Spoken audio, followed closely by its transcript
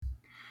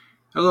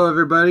Hello,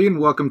 everybody, and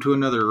welcome to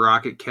another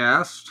Rocket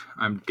Cast.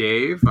 I'm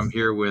Dave. I'm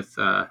here with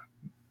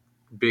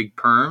Big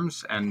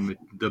Perms and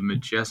the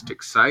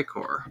majestic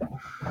Sycore.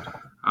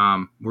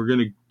 We're going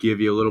to give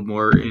you a little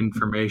more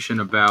information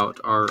about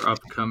our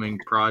upcoming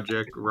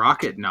project,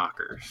 Rocket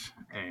Knockers,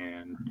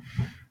 and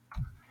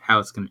how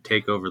it's going to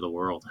take over the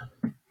world.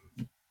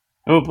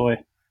 Oh boy.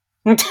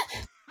 That's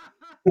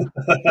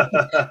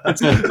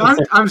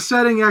I'm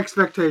setting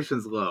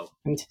expectations low.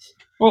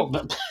 well,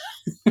 but,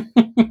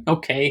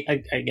 okay,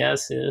 I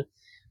guess. Yeah.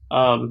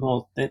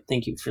 Well,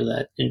 thank you for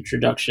that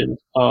introduction.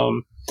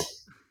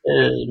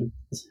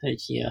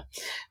 Yeah.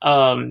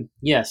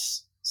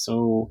 Yes.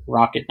 So,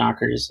 Rocket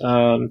Knockers.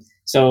 Well,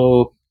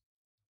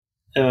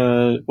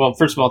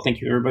 first of all,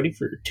 thank you everybody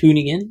for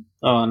tuning in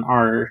on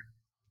our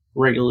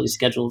regularly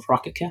scheduled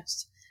Rocket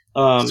Cast.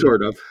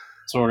 Sort of.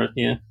 Sort of,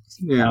 yeah.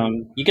 Yeah.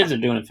 You guys are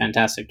doing a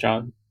fantastic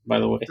job, by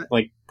the way,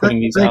 like putting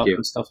these Thank out you.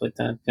 and stuff like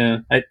that. Yeah,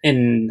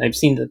 and I've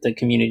seen that the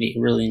community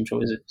really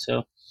enjoys it.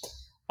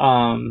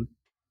 Um,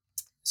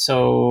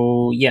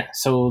 so yeah,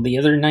 so the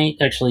other night,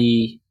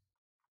 actually,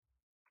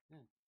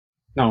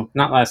 no,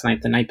 not last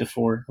night, the night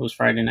before, it was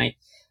Friday night.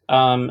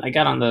 I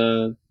got on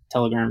the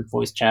Telegram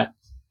voice chat,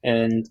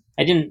 and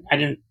I didn't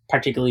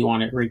particularly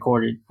want it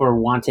recorded or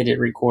wanted it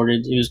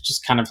recorded. It was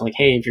just kind of like,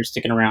 hey, if you're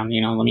sticking around,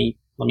 let me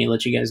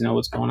let you guys know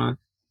what's going on.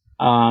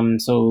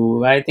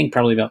 So I think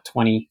probably about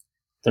 20,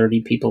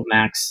 30 people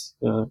max,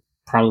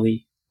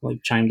 probably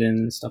like chimed in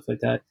and stuff like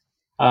that.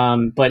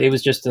 But it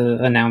was just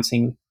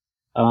announcing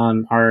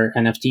our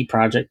NFT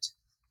project.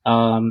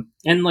 And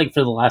like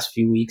for the last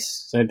few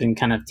weeks, so I've been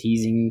kind of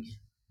teasing.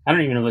 I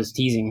don't even know if it's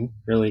teasing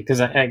really, because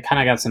I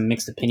kind of got some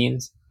mixed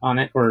opinions on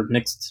it or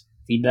mixed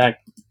feedback.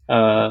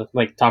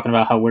 Like talking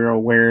about how we're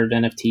aware of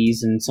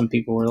NFTs, and some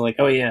people were like,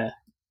 "Oh yeah,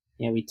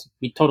 we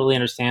totally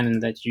understand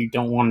and that you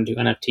don't want to do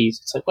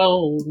NFTs." It's like,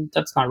 well,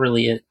 that's not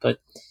really it. But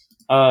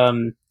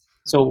um,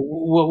 so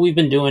what we've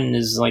been doing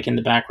is like in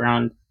the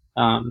background,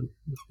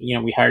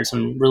 we hired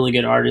some really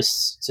good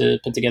artists to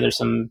put together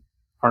some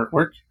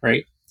artwork,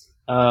 right?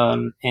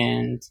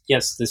 And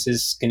yes, this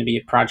is going to be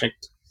a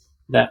project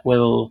that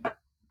will,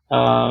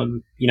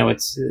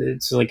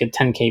 it's like a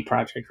 10K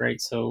project,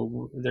 right?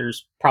 So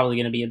there's probably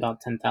going to be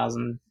about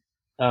 10,000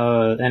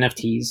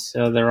 NFTs.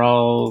 They're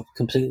all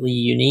completely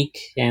unique,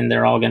 and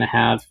they're all going to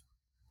have,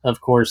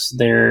 of course,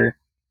 their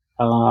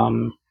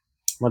um,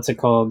 what's it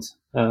called?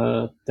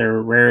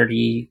 Their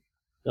rarity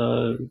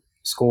uh,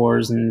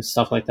 scores and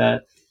stuff like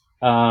that.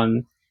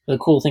 The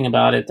cool thing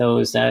about it, though,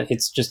 is that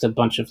it's just a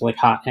bunch of like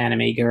hot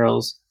anime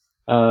girls,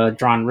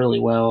 drawn really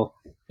well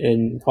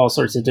in all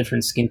sorts of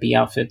different skimpy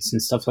outfits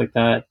and stuff like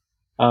that.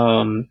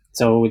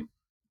 So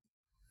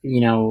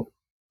you know,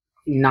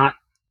 not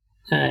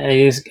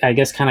I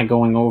guess kind of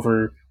going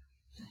over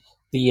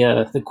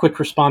the quick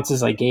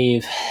responses I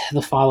gave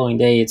the following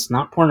day. It's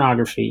not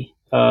pornography,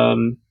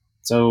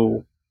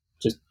 so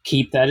just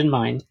keep that in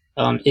mind.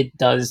 It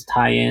does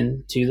tie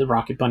in to the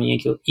Rocket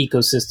Bunny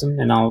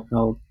ecosystem, and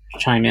I'll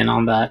chime in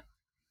on that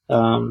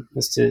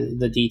as to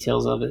the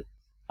details of it.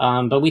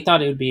 But we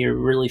thought it would be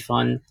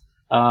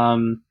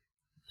um,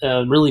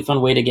 a really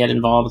fun way to get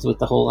involved with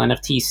the whole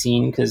NFT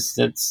scene, because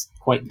that's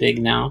quite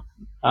big now.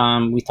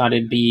 We thought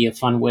it'd be a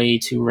fun way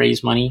to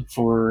raise money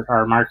for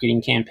our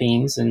marketing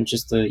campaigns and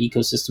just the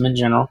ecosystem in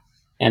general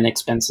and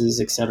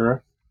expenses,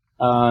 etc.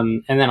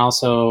 And then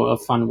also a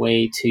fun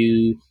way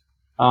to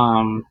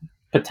um,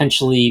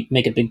 potentially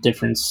make a big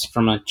difference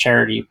from a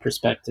charity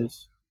perspective.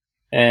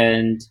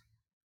 And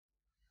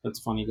that's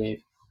funny,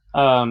 Dave.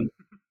 Um,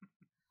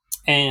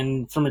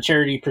 and from a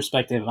charity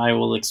perspective, I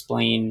will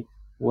explain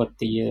what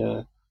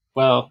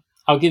well,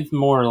 I'll give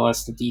more or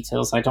less the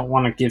details. I don't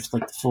want to give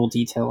like the full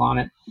detail on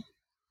it,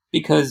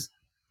 because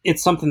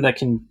it's something that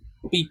can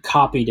be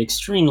copied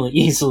extremely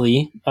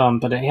easily.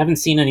 But I haven't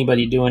seen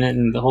anybody doing it,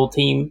 and the whole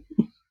team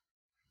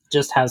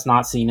just has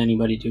not seen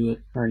anybody do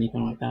it or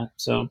anything like that.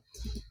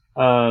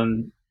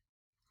 Um,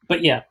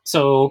 but yeah,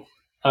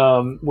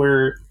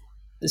 we're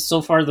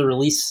so far the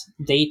release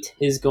date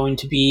is going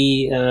to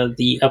be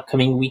the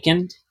upcoming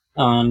weekend.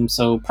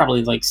 So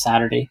probably like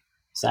Saturday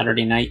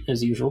night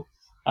as usual.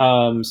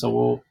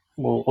 So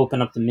we'll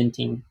open up the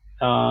minting.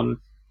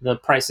 The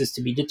price is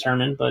to be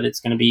determined, but it's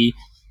going to be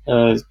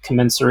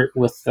commensurate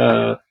with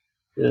the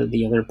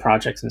other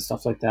projects and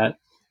stuff like that,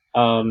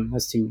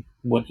 as to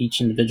what each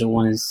individual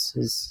one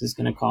is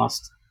going to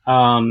cost.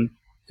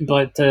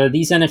 But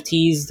these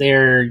NFTs,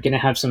 they're going to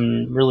have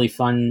some really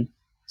fun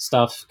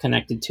stuff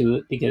connected to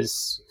it,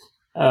 because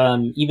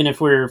even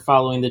if we're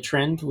following the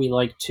trend, we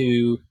like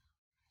to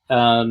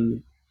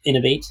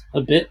innovate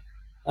a bit.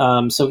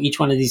 So each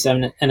one of these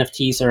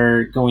NFTs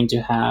are going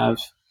to have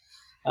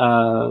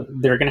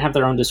they're going to have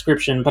their own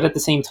description, but at the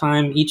same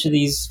time, each of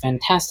these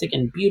fantastic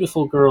and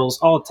beautiful girls,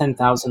 all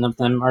 10,000 of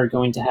them, are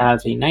going to have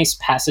a nice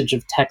passage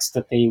of text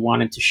that they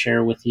wanted to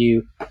share with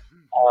you.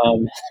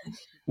 Um,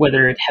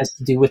 Whether it has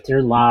to do with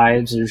their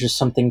lives or just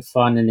something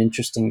fun and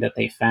interesting that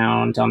they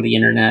found on the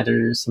internet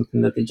or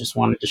something that they just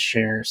wanted to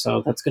share.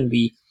 So that's going to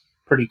be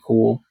pretty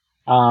cool.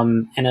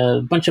 And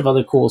a bunch of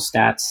other cool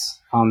stats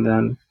on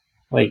them.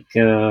 like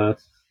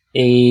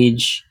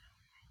age.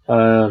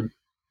 Uh,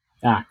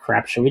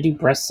 crap. Should we do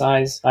breast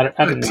size? I don't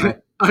know.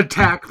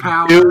 Attack Do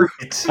power.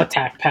 it.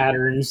 Attack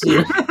patterns.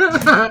 Like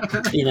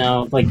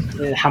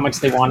how much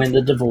they want in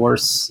the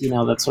divorce.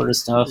 That sort of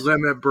stuff.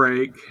 Limit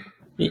break.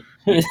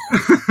 XP.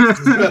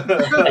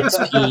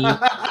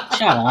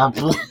 Shut up.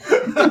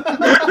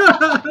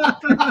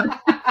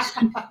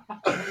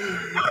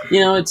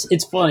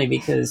 It's funny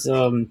because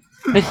the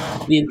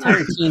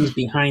entire team's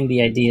behind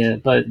the idea,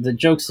 but the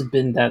jokes have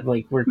been that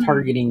like we're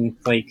targeting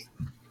like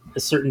a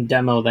certain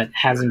demo that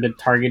hasn't been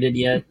targeted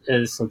yet.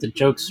 So the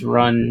jokes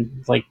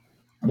run like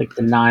the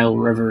Nile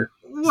River.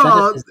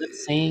 Well, Is that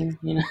saying?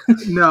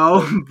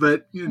 no,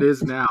 but it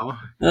is now.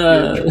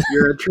 Uh,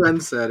 You're a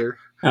trendsetter.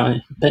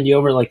 Bend you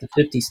over like the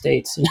 50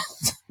 states.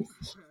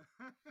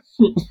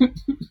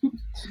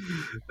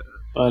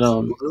 But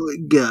What do we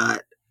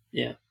got?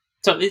 yeah.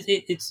 So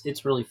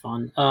it's really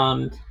fun.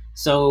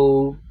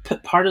 So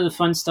part of the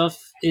fun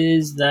stuff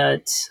is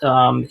that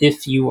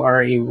if you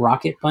are a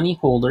Rocket Bunny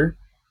holder,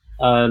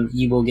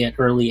 you will get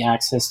early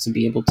access to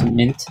be able to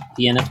mint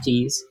the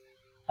NFTs.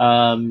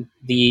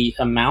 The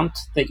amount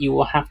that you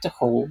will have to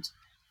hold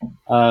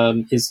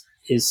is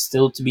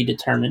still to be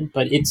determined,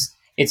 but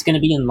it's going to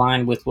be in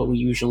line with what we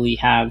usually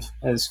have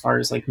as far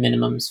as like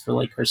minimums for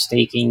like our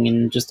staking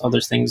and just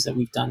other things that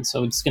we've done.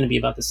 So it's going to be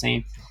about the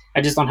same. I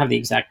just don't have the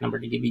exact number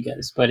to give you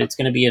guys, but it's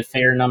going to be a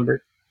fair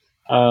number.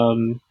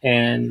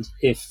 And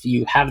if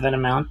you have that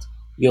amount,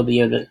 you'll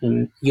be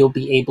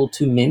able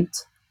to mint.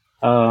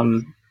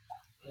 Um,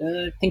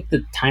 I think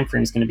the time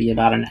frame is going to be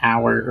about an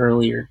hour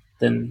earlier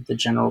than the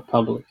general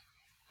public.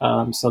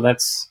 So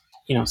that's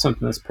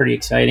something that's pretty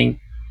exciting.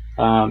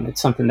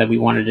 It's something that we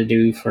wanted to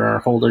do for our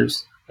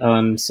holders,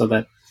 so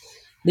that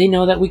they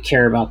know that we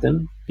care about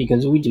them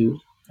because we do.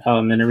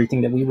 And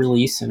everything that we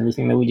release and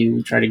everything that we do,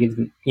 we try to give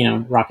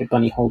Rocket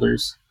Bunny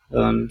holders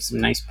some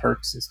nice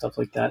perks and stuff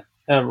like that.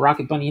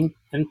 Rocket Bunny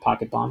and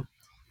Pocket Bomb.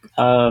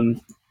 Um,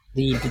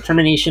 the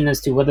determination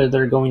as to whether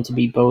they're going to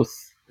be both,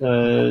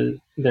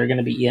 they're going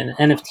to be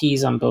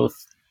NFTs on both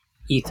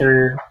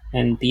Ether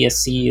and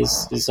BSC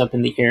is up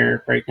in the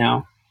air right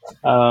now.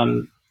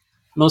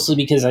 Mostly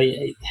because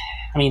I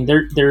mean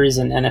there is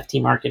an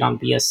NFT market on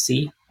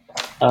BSC,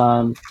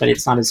 but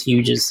it's not as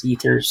huge as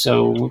Ether,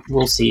 so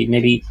we'll see.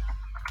 Maybe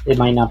it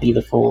might not be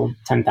the full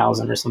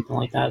 10,000 or something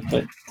like that,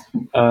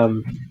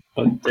 um,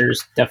 but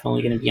there's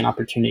definitely going to be an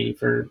opportunity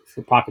for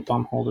Pocket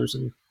Bomb holders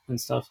and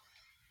stuff.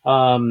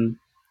 Um,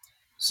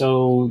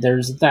 so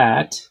there's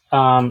that,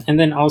 and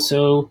then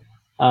also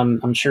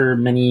I'm sure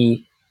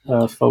many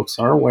folks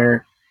are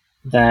aware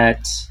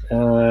that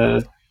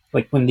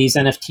like when these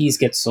NFTs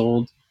get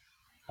sold,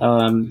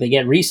 they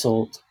get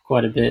resold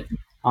quite a bit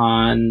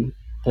on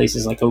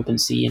places like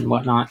OpenSea and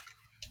whatnot.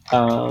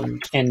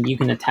 And you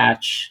can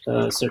attach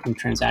a certain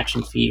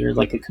transaction fee or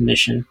like a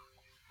commission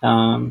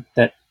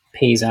that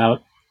pays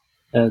out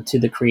to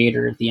the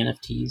creator of the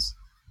NFTs.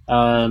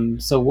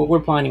 So what we're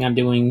planning on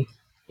doing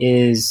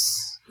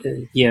is,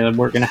 we're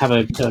going to have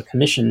a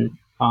commission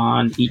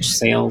on each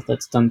sale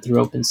that's done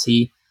through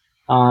OpenSea,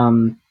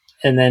 and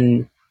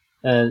then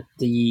like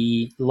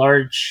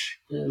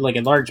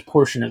a large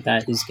portion of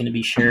that is going to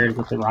be shared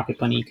with the Rocket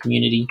Bunny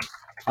community,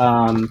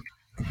 um,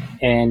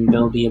 and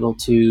they'll be able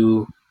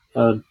to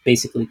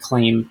basically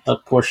claim a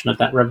portion of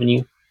that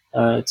revenue.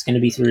 It's going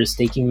to be through a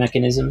staking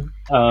mechanism,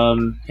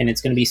 and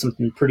it's going to be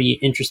something pretty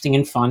interesting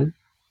and fun.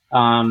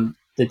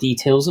 The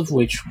details of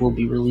which will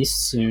be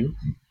released soon.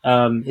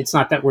 It's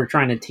not that we're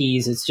trying to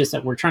tease; it's just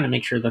that we're trying to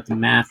make sure that the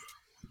math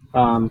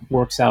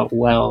works out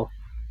well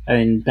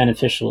and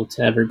beneficial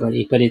to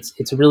everybody. But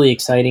it's a really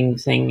exciting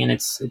thing, and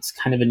it's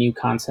kind of a new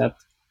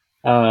concept,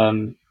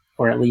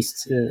 or at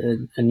least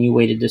a new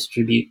way to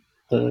distribute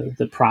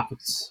the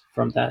profits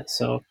from that.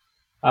 So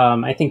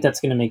I think that's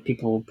going to make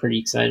people pretty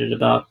excited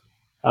about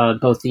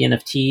both the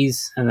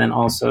NFTs and then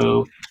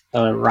also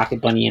Rocket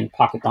Bunny and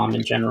Pocket Bomb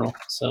in general.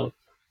 So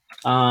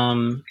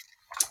um,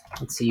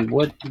 let's see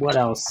what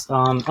else.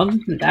 Other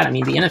than that, I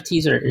mean, the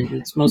NFTs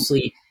it's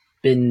mostly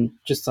been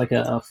just like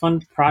a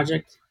fun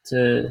project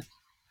to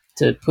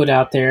put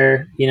out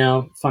there.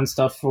 Fun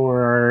stuff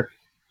for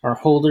our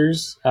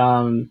holders.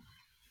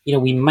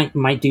 We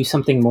might do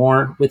something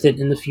more with it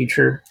in the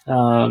future.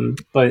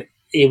 But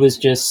it was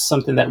just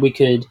something that we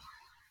could.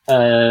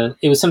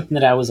 It was something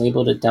that I was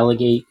able to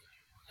delegate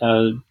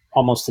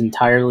almost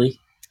entirely,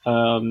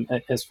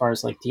 as far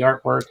as like the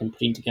artwork and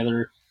putting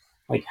together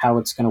like how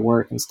it's going to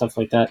work and stuff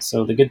like that.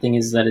 So the good thing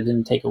is that it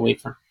didn't take away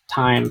from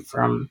time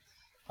from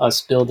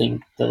us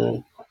building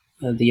the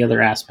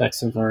other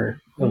aspects of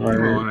our Well,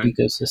 and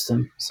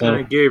ecosystem. So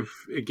it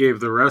gave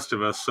the rest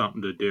of us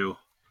something to do.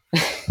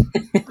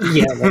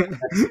 yeah,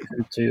 that's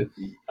true too.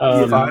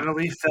 You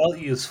finally felt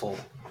useful.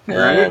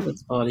 Right?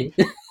 That's funny.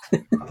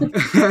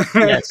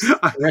 Yes,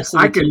 the rest of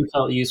I the could. team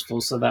felt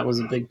useful, so that was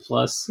a big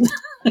plus.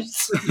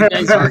 You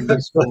guys are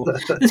useful.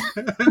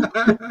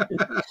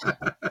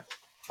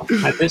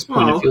 At this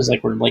point, it Well, feels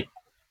like we're like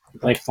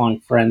lifelong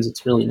friends.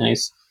 It's really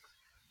nice.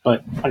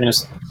 But I'm gonna.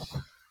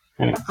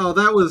 oh,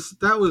 that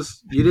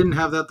was. You didn't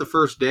have that the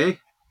first day.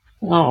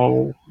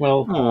 Oh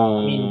well,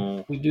 I mean,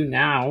 Oh. we do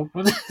now.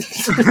 People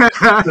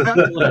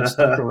that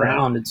stuck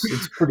around,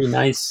 it's pretty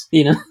nice,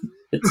 you know.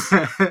 It's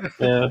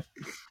yeah,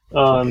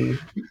 um,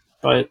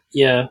 but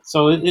yeah,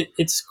 so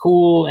it's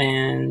cool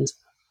and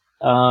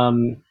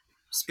um,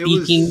 it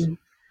was speaking,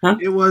 huh?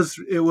 it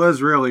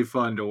was really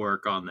fun to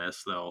work on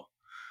this though.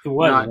 It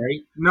was Not right.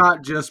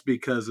 not just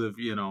because of,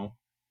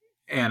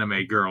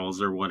 anime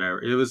girls or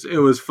whatever. It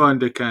was fun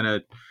to kind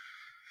of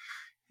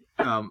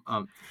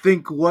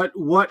think what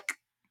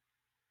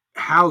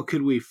how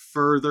could we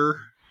further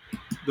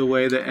the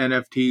way that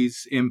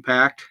NFTs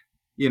impact.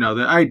 The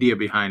idea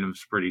behind them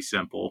is pretty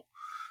simple,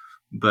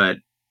 but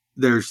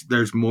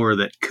there's more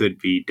that could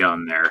be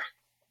done there.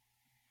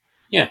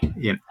 Yeah,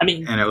 You know, I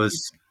mean, and it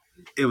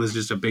was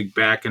just a big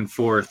back and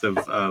forth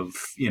of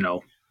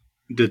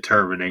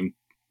determining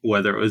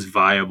whether it was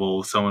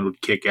viable. Someone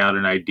would kick out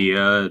an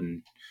idea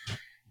and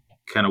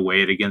kind of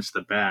weigh it against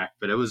the back,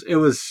 but it was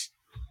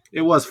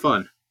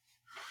fun.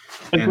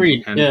 and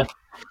agreed. and Yeah,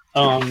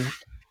 um,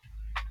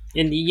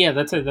 and yeah,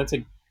 that's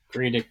a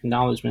great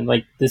acknowledgement.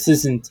 Like this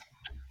isn't.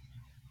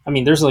 I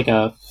mean, there's like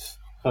a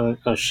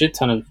shit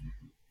ton of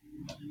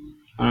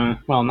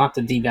well, not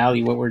to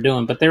devalue what we're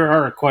doing, but there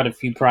are quite a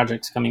few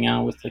projects coming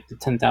out with like the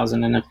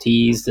 10,000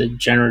 NFTs, the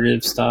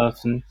generative stuff,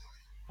 and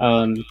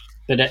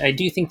but I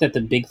do think that the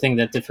big thing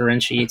that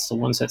differentiates the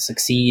ones that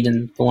succeed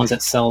and the ones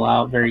that sell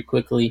out very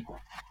quickly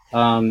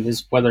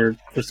is whether,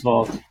 first of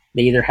all,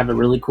 they either have a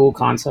really cool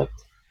concept,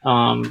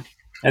 um,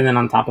 and then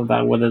on top of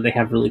that, whether they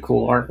have really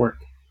cool artwork.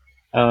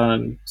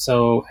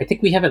 So I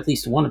think we have at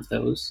least one of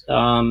those.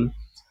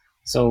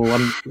 So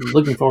I'm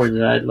looking forward to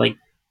that. Like,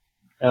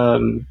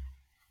 um,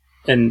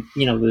 and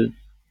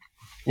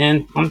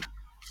and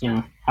you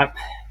know,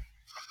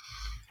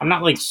 I'm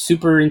not like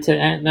super into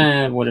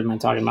what am I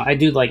talking about? I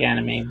do like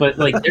anime, but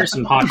like there's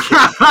some hot shit,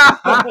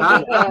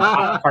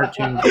 hot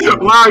cartoons.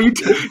 Wow, you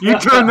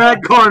turned that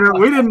corner.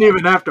 We didn't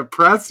even have to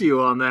press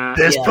you on that.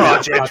 This Yeah,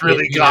 project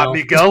really got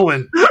me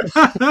going.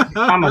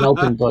 I'm an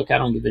open book. I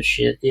don't give a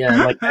shit.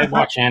 Yeah, like I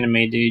watch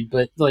anime, dude.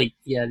 But like,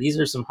 yeah, these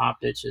are some hot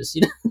bitches.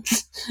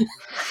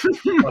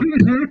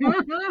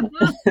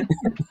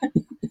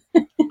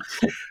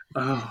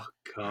 Oh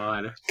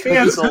God.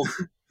 Canceled.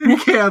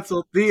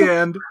 Canceled. The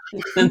end.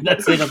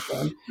 That's it. I'm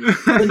done.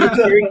 It's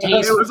very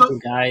It was tasteful,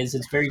 guys.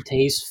 It's very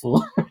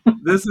tasteful.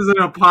 this isn't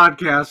a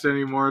podcast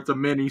anymore. It's a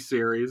mini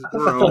series.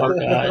 We're Oh over.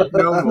 god.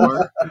 No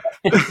more.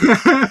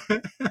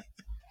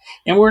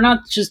 And we're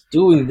not just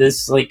doing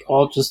this like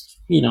all just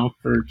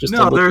for just a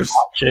No, look at there's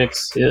hot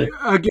chicks. Yeah.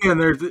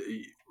 again.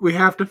 We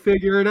have to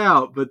figure it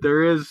out, but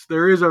there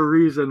is a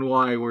reason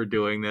why we're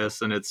doing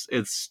this, and it's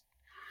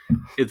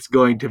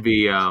going to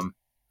be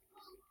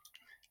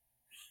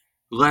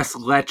less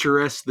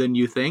lecherous than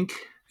you think.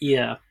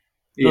 Yeah.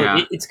 Look,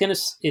 Yeah.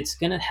 it's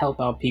gonna help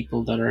out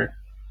people that are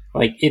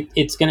like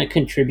it's gonna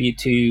contribute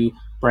to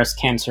breast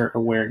cancer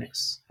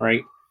awareness,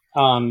 right?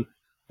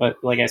 But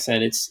like I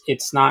said,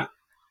 it's not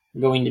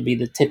going to be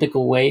the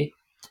typical way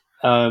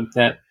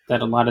that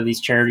a lot of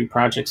these charity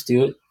projects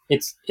do it.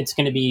 It's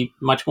going to be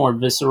much more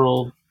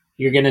visceral.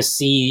 You're going to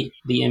see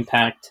the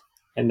impact,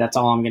 and that's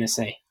all I'm going to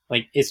say.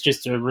 Like it's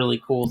just a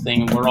really cool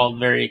thing, and we're all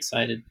very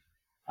excited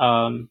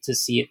to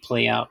see it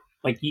play out.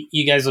 Like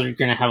you guys are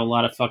going to have a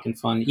lot of fucking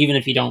fun, even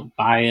if you don't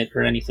buy it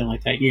or anything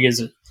like that. I think you guys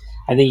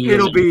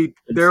It'll are be good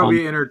there'll fun.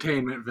 be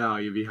entertainment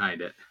value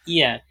behind it.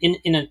 Yeah, in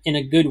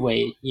a good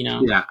way,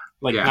 Yeah.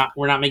 Like Yeah.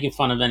 we're not making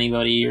fun of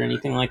anybody or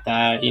anything like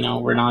that.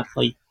 We're not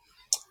like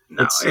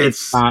No,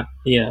 it's not.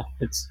 Yeah,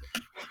 it's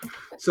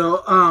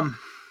so I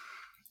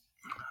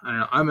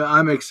don't know.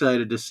 I'm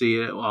excited to see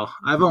it. Well,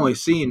 I've only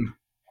seen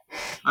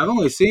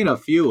a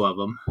few of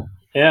them.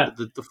 yeah.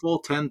 The full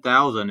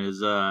 10,000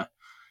 is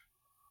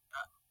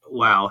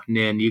wow,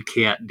 Nin, you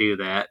can't do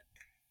that.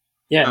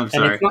 Yeah, I'm and it's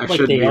sorry. I not like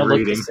shouldn't they be all look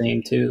the reading.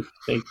 same too.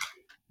 Like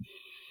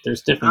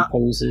there's Uh, different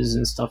poses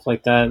and stuff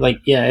like that. Like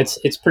yeah,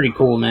 it's pretty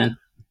cool, man.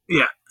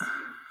 yeah.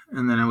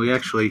 And then we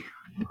actually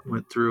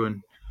went through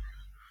and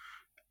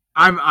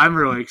I'm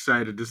really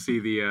excited to see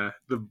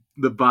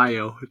the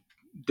bio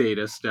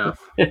data stuff.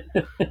 Yeah,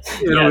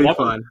 It'll be that one.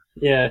 fun.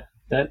 Yeah,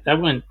 that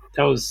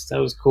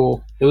was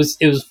cool. It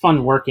was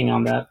fun working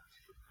on that.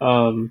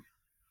 Um,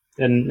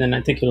 and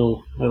I think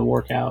it'll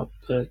work out.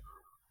 But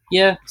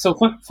yeah, so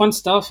fun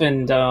stuff.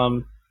 And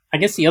I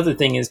guess the other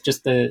thing is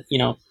just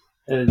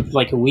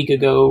like a week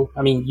ago.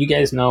 I mean, you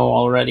guys know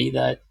already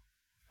that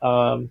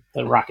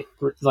the rocket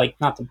like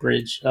not the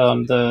bridge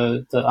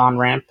the on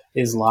ramp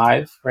is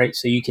live, right?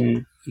 So you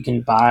can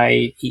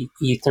buy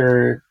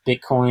ether,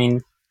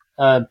 bitcoin,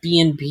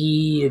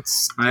 bnb. I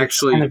It's kind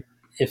actually of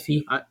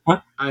iffy. I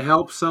Huh? I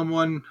helped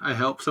someone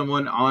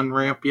on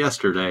ramp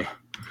yesterday,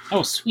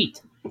 Oh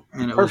sweet.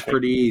 and it was Perfect.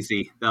 pretty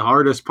easy. The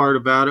hardest part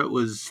about it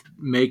was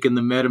making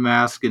the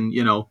MetaMask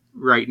and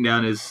writing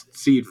down his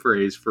seed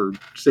phrase for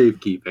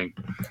safekeeping.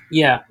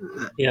 Yeah,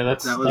 yeah,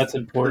 That was that's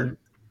important.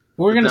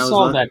 We're but gonna that was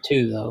solve that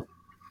too though.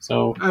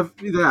 So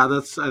yeah,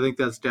 I think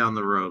that's down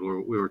the road.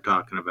 We were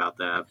talking about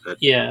that, but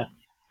yeah,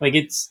 like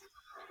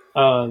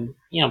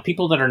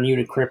People that are new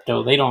to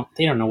crypto, they don't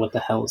know what the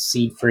hell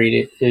seed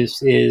phrase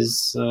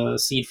is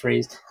seed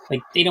phrase.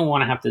 Like they don't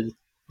want to have to.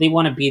 They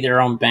want to be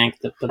their own bank,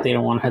 but they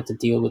don't want to have to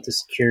deal with the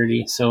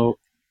security. So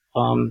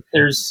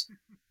there's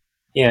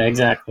yeah,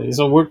 exactly.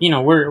 So we're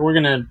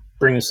gonna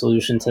bring a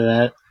solution to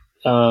that.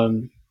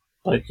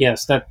 But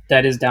yes,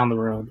 that is down the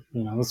road.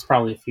 It's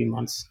probably a few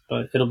months,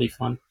 but it'll be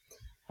fun.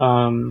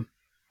 Um,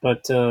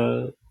 but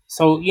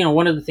so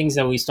one of the things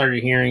that we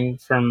started hearing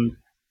from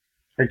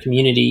our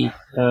community,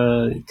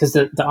 because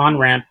the on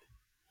ramp,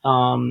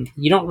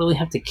 you don't really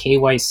have to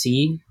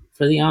KYC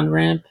for the on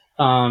ramp.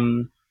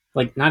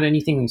 Like not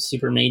anything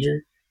super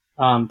major.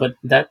 But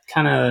that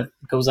kind of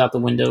goes out the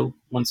window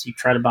once you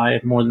try to buy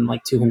more than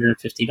like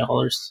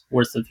 $250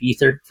 worth of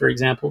ether, for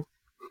example.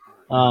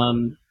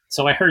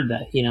 So I heard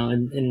that,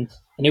 and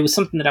it was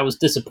something that I was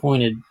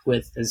disappointed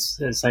with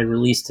as I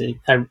released it.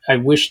 I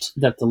wished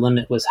that the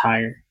limit was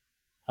higher.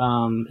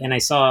 And I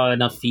saw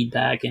enough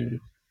feedback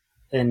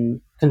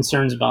and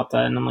concerns about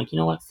that, and I'm like, you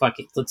know what, fuck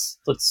it, let's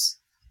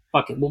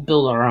fuck it, we'll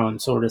build our own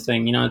sort of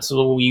thing. It's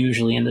what we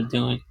usually end up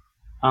doing.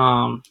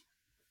 Um,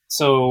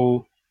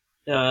 so,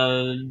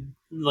 uh,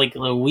 like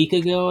a week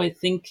ago, I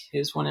think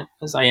is when it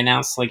was. I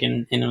announced like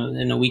in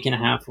a week and a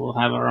half, we'll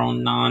have our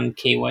own non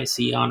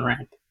KYC on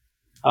ramp.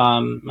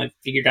 I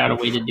figured out a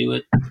way to do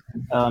it.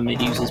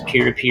 It uses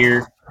peer to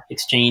peer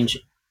exchange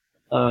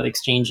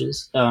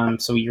exchanges.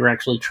 So you're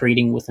actually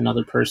trading with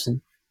another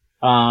person.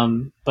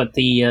 But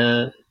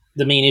the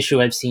main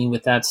issue I've seen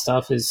with that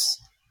stuff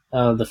is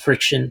the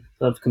friction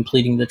of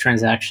completing the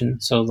transaction.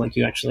 So like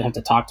you actually have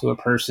to talk to a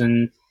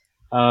person.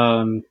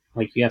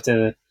 Like you have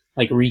to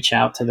like reach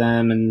out to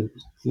them and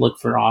look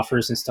for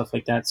offers and stuff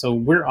like that. So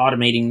we're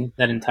automating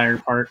that entire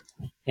part,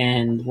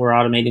 and we're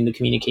automating the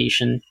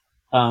communication.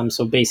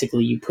 So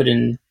basically, you put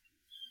in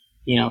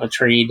a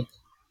trade,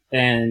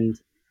 and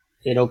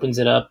it opens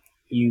it up.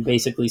 You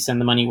basically send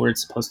the money where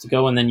it's supposed to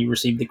go, and then you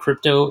receive the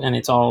crypto, and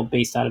it's all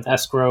based out of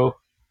escrow.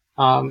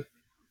 Um,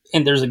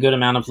 and there's a good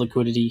amount of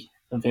liquidity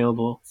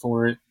available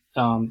for it,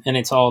 and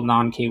it's all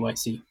non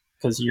KYC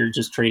because you're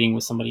just trading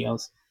with somebody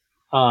else.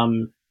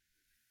 Um,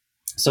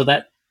 so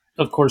that,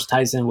 of course,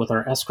 ties in with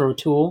our escrow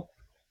tool.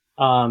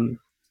 Um,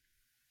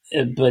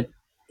 but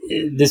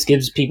this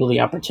gives people the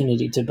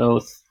opportunity to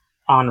both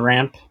on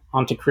ramp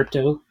onto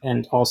crypto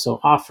and also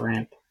off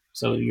ramp.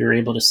 So you're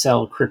able to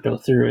sell crypto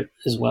through it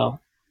as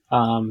well.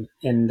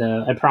 And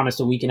I promised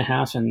a week and a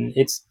half, and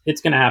it's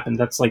going to happen.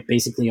 That's like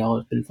basically all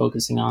I've been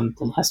focusing on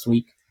the last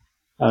week,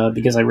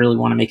 because I really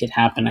want to make it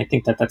happen. I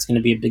think that that's going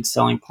to be a big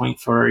selling point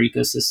for our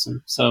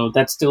ecosystem. So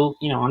that's still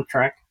on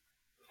track.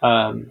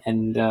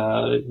 And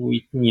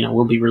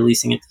we'll be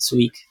releasing it this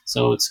week.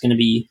 So it's going to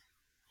be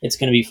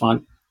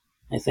fun,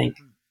 I think.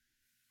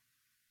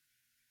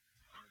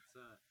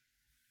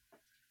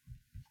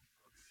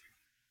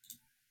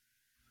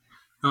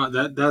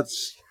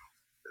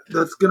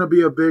 That's going to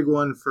be a big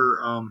one for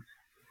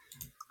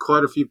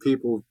quite a few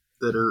people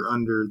that are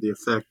under the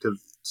effect of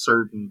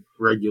certain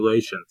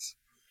regulations.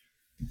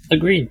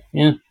 Agreed.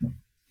 Yeah.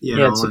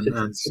 Yeah. And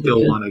It'll be still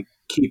good. want to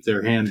keep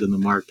their hand in the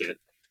market.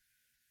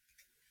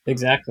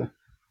 Exactly.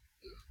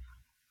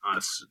 Uh,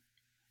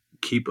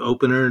 Keep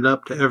opening it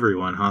up to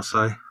everyone, huh,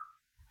 Si?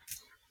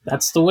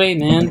 That's the way,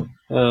 man.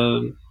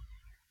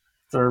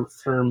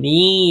 For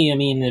me, I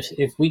mean,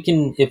 if we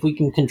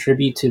can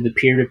contribute to the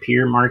peer to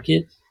peer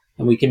market,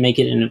 and we can make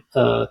it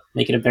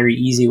a very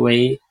easy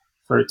way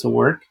for it to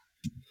work.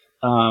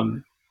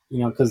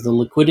 Because the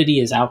liquidity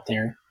is out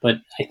there, but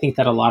I think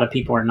that a lot of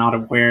people are not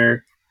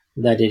aware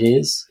that it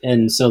is,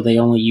 and so they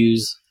only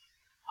use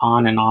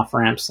on and off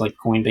ramps like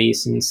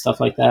Coinbase and stuff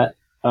like that.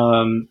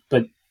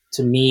 But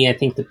to me, I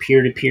think the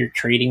peer to peer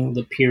trading,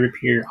 the peer to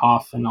peer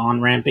off and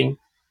on ramping,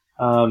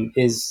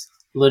 is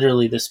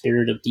literally the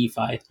spirit of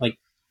DeFi, like,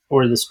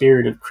 or the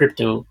spirit of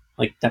crypto.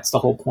 Like that's the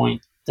whole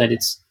point, that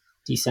it's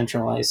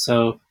decentralized.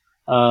 So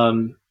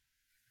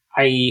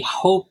I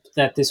hope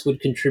that this would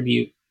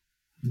contribute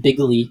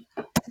bigly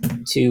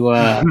to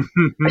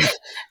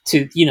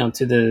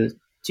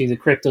to the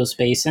crypto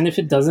space. And if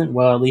it doesn't,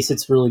 well, at least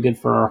it's really good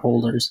for our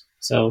holders.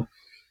 So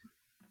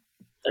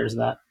there's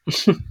that.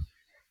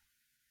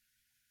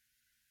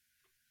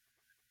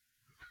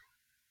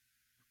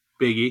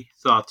 Biggie,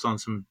 thoughts on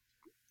some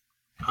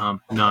non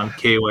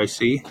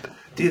KYC?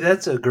 Dude,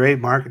 that's a great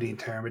marketing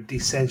term, a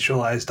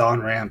decentralized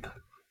on ramp.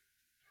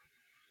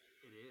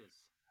 It is.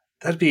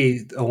 That'd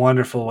be a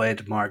wonderful way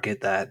to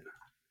market that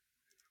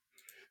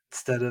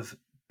instead of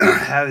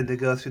having to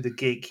go through the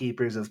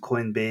gatekeepers of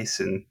Coinbase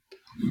and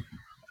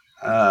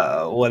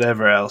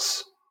whatever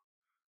else.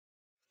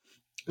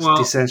 It's a Well,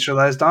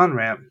 decentralized on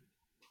ramp.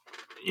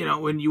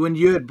 when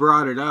you had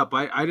brought it up,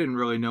 I didn't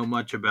really know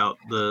much about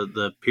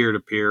the peer to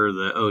peer,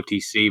 the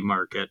OTC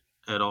market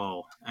at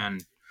all,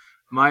 and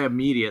my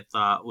immediate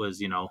thought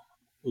was,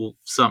 well,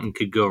 something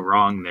could go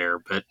wrong there,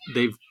 but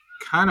they've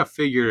kind of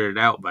figured it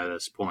out by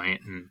this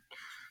point, and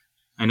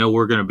I know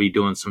we're going to be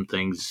doing some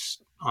things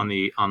on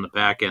the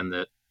back end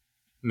that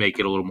make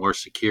it a little more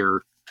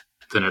secure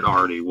than it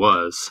already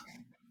was.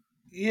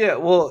 Yeah,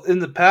 well, in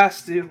the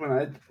past, dude,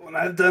 when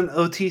I've done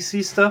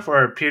OTC stuff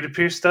or peer to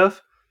peer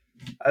stuff,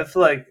 I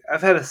feel like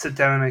I've had to sit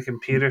down on my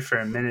computer for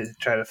a minute to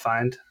try to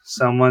find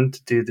someone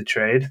to do the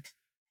trade,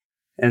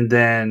 and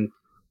then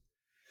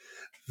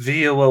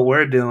via what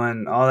we're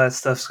doing, all that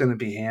stuff's going to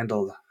be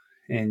handled,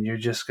 and you're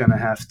just going to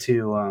have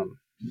to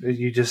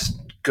you just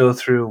go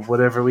through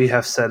whatever we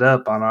have set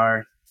up on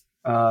our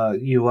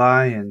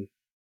UI and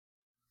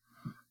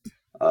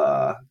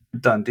uh,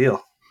 done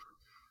deal.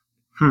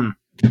 Hmm.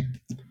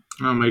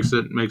 That makes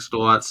it a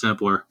lot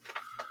simpler.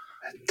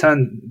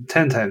 10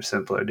 times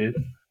simpler, dude.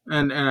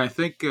 And I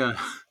think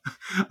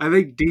I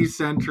think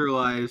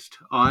decentralized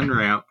on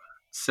ramp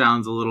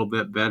sounds a little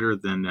bit better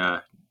than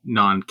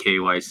non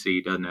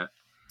KYC, doesn't it?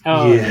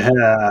 Oh yeah,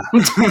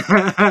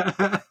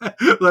 Yeah.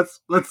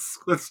 Let's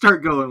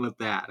start going with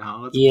that, huh?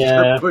 Let's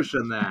start yeah,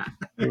 pushing that.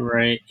 you're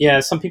right. Yeah,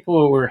 some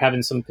people were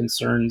having some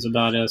concerns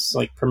about us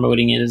like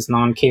promoting it as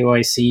non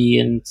KYC,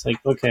 and it's like,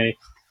 okay,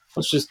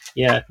 let's just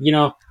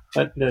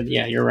but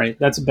yeah, you're right.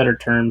 That's a better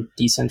term,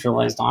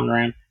 decentralized on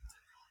ramp.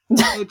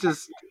 It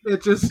just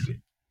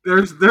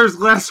there's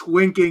less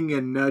winking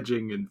and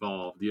nudging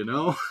involved, you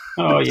know?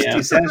 Oh It's yeah,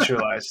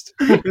 decentralized.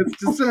 It's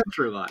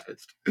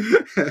decentralized.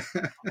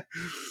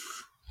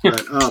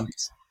 But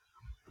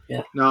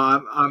yeah, no,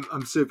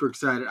 I'm super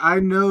excited. I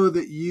know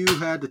that you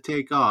had to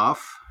take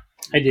off.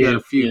 I You've got do.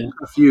 a few Yeah.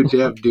 a few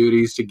dev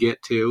duties to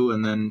get to,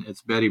 and then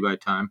it's Betty by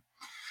time.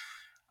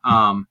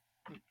 Um,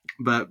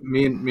 but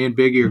me and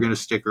Biggie are going to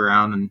stick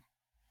around and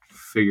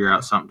figure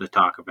out something to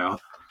talk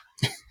about.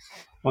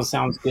 Well,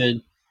 sounds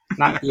good.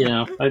 Not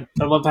I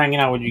love hanging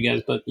out with you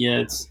guys, but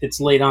yeah,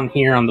 it's late on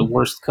here on the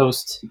worst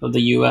coast of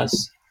the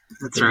U.S.,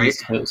 That's the right.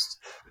 East Coast,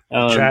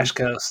 Trash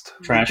coast.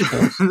 trash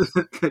coast.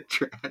 The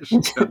trash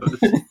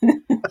coast.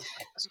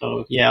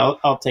 So yeah,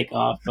 I'll take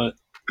off, but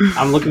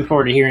I'm looking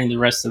forward to hearing the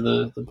rest of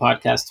the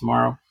podcast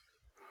tomorrow.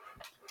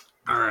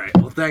 All right.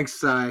 Well, thanks,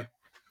 Cy.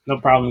 No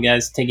problem,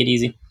 guys. Take it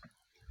easy.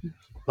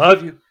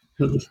 Love you.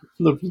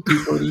 Love you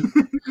too, buddy.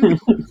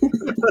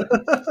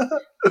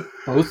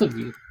 Both of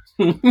you.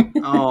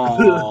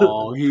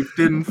 Oh, he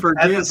didn't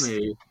forget the,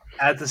 me.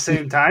 at the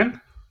same time?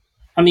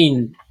 I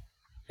mean,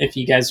 if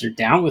you guys are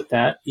down with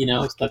that,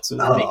 that's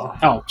what make. Oh.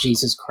 Oh,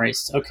 Jesus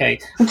Christ. Okay.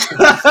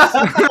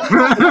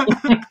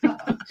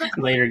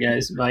 Later,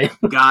 guys. Bye.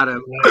 Got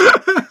him.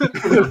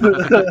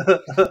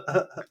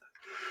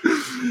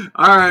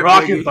 All right,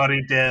 Rocket Biggie.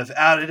 Buddy Dev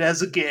outed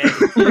as a gay.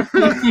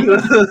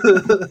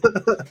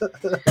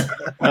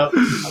 Well, at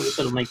least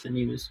it'll make the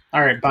news.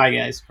 All right, bye,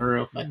 guys. For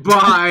real. Bye.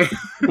 Bye.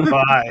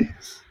 Bye.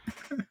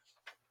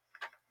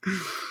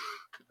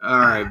 All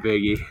right,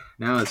 Biggie.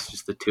 Now it's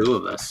just the two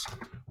of us.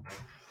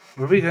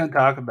 What are we going to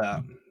talk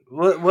about?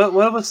 What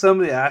was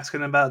somebody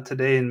asking about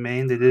today in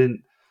Maine? They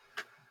didn't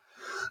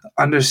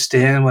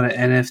understand what an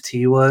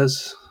NFT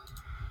was.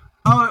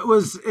 Oh,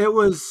 it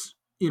was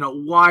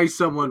why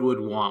someone would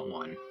want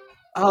one.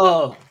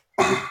 Oh,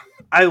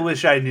 I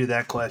wish I knew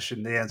that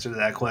question. The answer to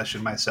that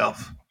question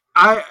myself.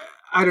 I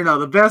don't know.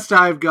 The best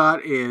I've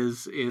got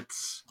is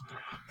it's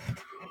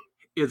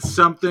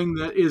something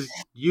that is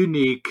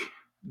unique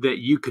that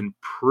you can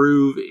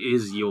prove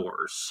is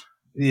yours.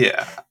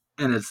 Yeah.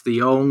 And it's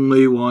the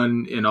only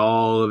one in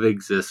all of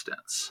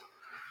existence.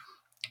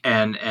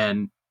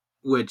 And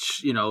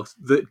which,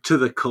 to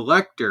the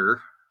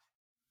collector,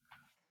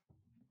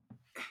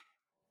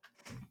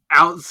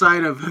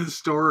 outside of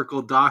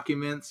historical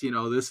documents,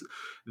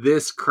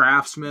 this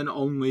craftsman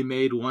only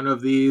made one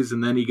of these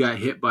and then he got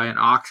hit by an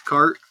ox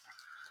cart.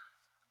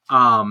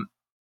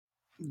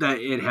 That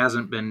it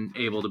hasn't been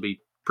able to be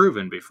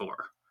proven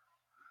before.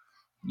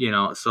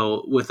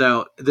 So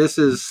without this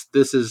is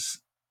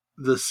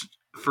this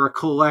for a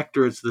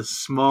collector, it's the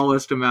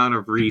smallest amount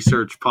of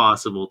research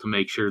possible to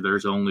make sure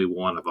there's only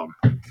one of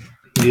them.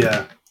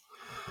 Yeah.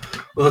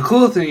 Well, the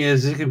cool thing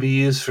is it can be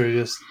used for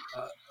just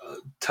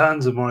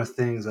tons of more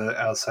things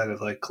outside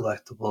of like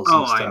collectibles.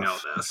 Oh, and stuff. I know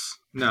this.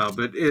 No,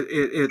 but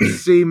it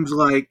seems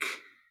like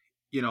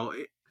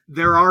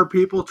there are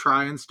people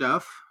trying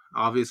stuff.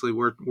 Obviously,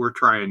 we're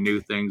trying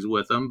new things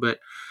with them, but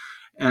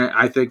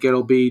I think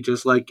it'll be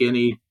just like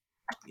any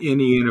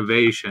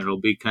innovation. It'll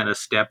be kind of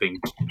stepping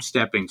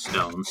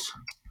stones.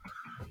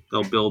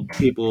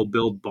 People will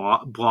build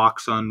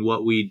blocks on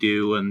what we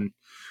do, and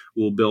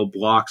we'll build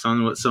blocks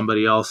on what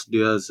somebody else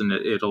does, and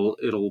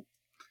it'll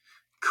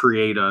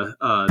create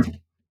a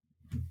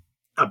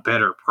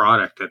better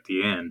product at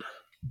the end.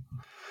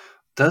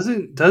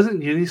 Doesn't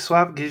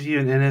Uniswap give you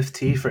an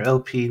NFT for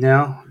LP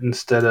now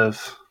instead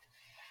of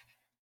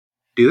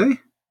Do they?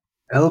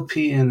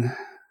 LP and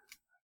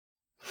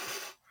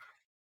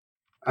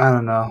I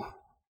don't know.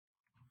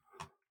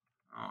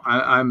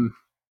 I'm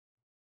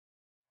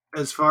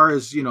as far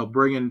as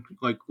bringing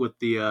like with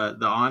the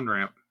on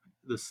ramp,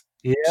 this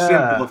Yeah,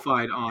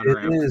 simplified on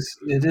ramp.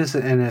 It is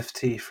an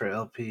NFT for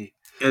LP.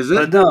 Is it?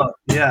 But no,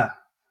 yeah.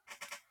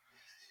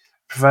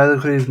 Provide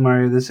liquidity to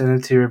Mario. This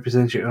NFT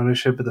represents your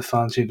ownership of the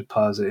funds you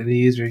deposit. Any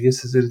user who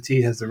gets this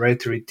NFT has the right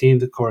to redeem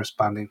the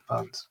corresponding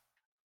funds.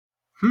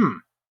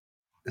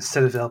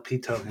 Instead of LP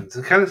tokens.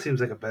 It kind of seems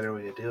like a better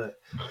way to do it.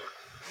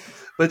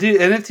 But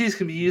dude, NFTs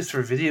can be used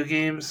for video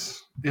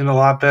games in a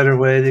lot better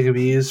way. They can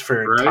be used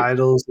for right?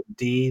 titles,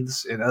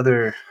 deeds, and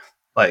other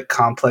like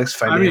complex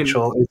I mean,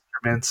 financial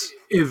instruments.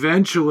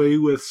 eventually,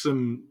 with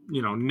some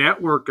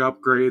network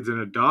upgrades and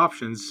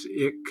adoptions,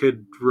 it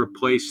could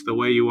replace the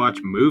way you watch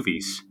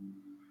movies.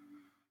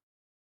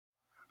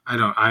 I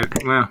don't. I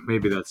well,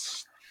 maybe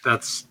that's.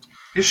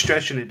 You're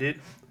stretching it,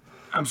 dude.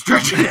 I'm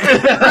stretching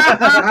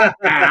it.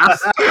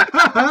 Ass.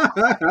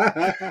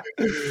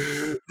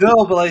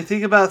 No, but like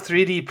think about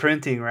 3D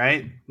printing,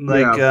 right?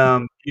 Like Yeah,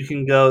 you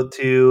can go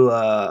to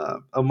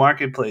a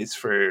marketplace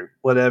for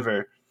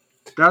whatever,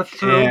 that's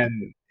true.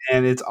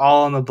 and it's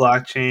all on the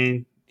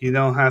blockchain. You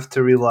don't have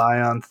to rely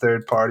on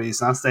third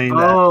parties. Not saying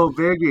that. Oh,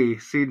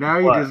 Biggie. See, now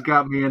you What? just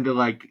got me into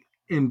like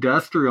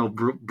industrial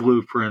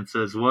blueprints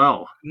as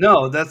well.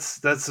 No, that's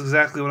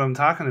exactly what I'm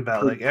talking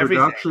about. Like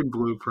everything, Production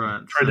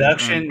blueprints and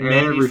production,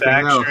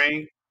 everything else.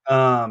 manufacturing,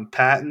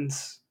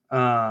 patents,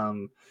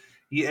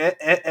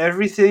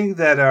 everything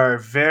that our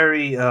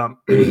very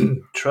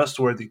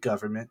trustworthy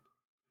government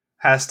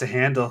has to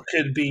handle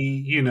could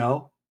be,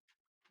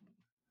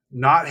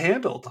 not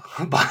handled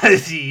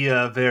by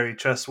the very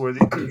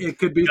trustworthy It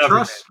could be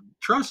government.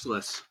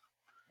 trustless.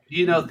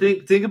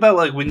 Think about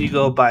like when you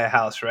go buy a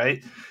house,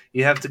 right?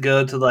 You have to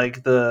go to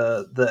like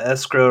the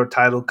escrow or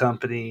title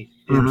company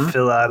and Mm-hmm.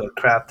 fill out a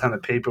crap ton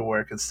of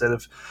paperwork instead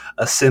of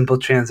a simple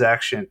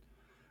transaction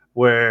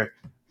where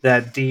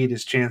that deed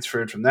is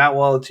transferred from that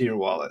wallet to your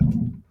wallet.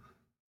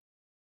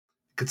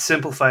 It could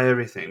simplify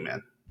everything,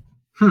 man.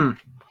 Hmm.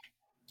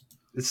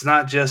 It's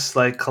not just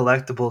like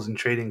collectibles and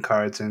trading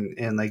cards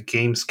and like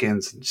game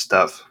skins and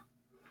stuff.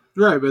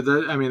 Right, but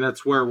I mean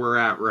that's where we're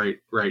at right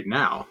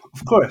now.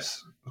 Of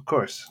course,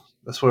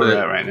 that's where we're But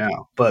at right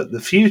now. But the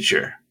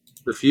future,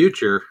 the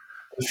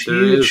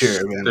there is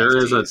future of there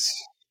is NFTs.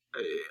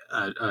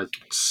 a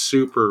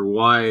super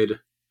wide,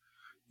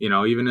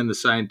 even in the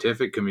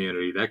scientific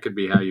community, that could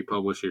be how you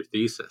publish your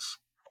thesis.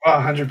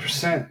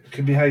 100%. It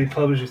could be how you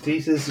publish your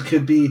thesis. It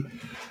could be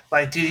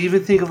like, dude,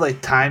 even think of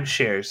like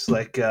timeshares,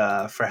 like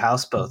for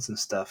houseboats and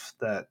stuff.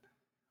 That,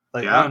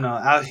 like, I Yeah. don't know,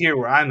 out here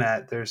where I'm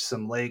at, there's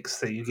some lakes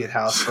that you get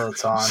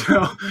houseboats on,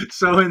 So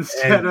so and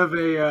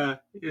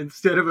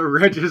instead of a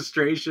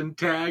registration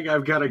tag,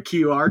 I've got a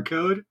QR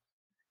code.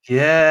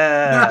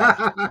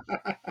 yeah,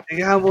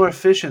 think how more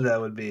efficient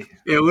that would be.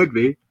 It would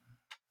be.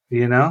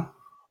 You know,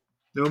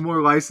 No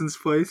more license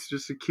plates,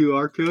 just a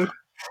QR code.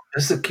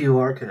 just a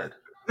QR code.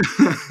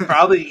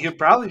 Probably you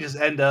probably just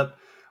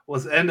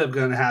what's end up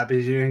going to happen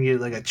is you're going to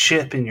get like a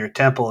chip in your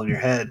temple of your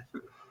head,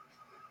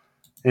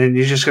 and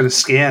you're just going to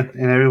scan,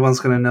 and everyone's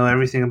going to know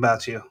everything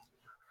about you.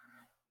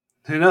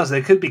 Who knows?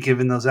 They could be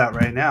giving those out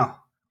right now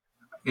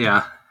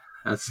Yeah,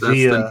 that's the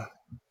via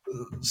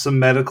some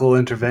medical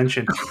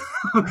intervention.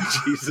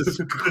 Jesus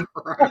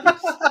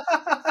Christ.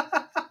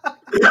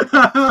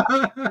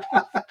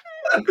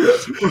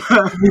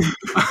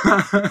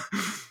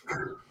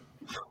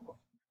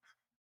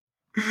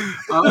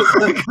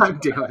 Oh,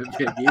 God damn it,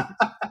 Biggie.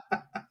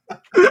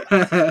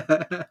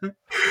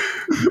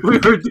 We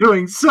were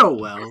doing so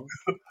well.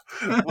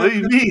 What do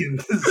you mean?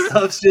 This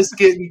stuff's just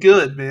getting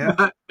good, man.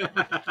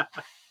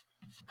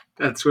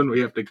 That's when we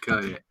have to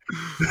cut it.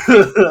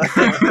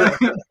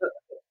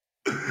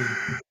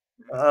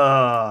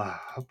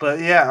 But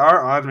yeah,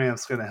 our on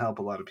ramp's going to help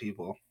a lot of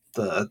people.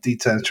 The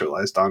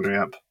decentralized on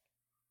ramp.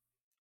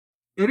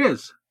 It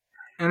is.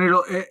 And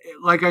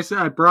like I said,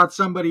 I brought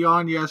somebody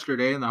on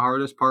yesterday, and the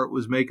hardest part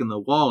was making the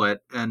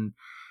wallet.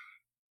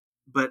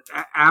 But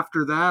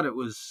after that, it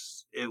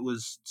was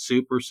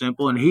super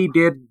simple. And he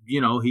did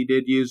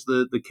use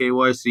the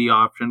KYC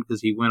option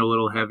because he went a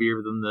little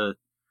heavier than the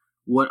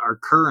what our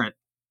current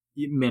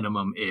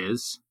minimum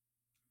is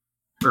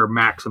or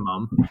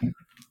maximum.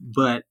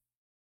 But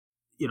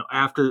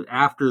after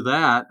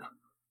that,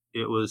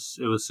 it was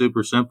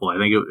super simple. I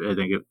think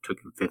it took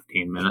him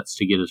 15 minutes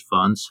to get his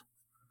funds.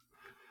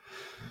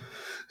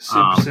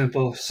 Super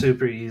simple,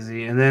 super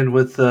easy. And then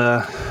with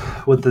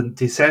the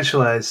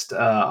decentralized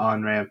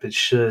on ramp, it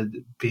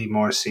should be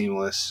more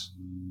seamless.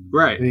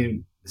 Right. I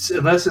mean,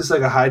 unless it's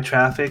like a high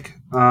traffic,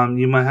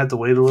 you might have to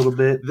wait a little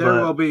bit. There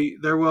will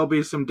But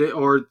be some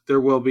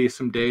there will be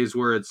some days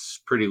where it's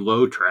pretty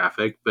low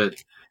traffic, but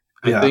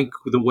I yeah, think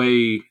the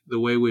way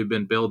we've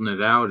been building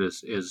it out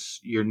is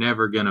you're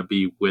never going to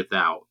be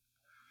without.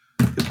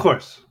 of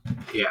course,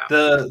 Yeah.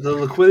 the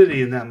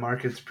liquidity in that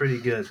market's pretty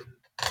good.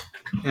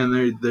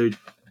 And they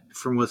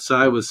from what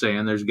Cy was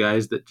saying, there's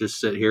guys that just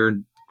sit here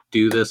and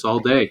do this all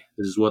day.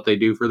 This is what they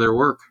do for their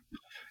work.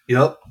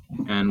 Yep.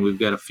 And we've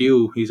got a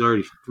few. He's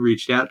already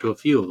reached out to a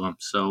few of them.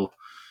 So,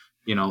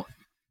 you know,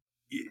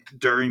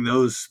 during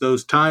those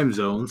time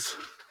zones,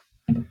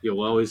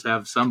 you'll always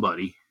have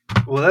somebody.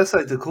 Well, that's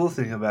like the cool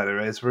thing about it,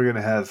 right? Is we're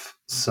gonna have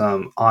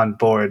some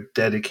onboard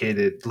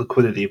dedicated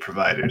liquidity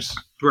providers.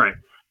 Right.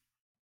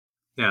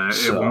 Yeah,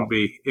 So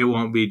it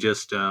won't be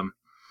just so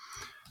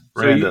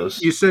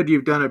randos. you said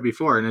you've done it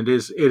before, and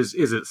is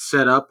it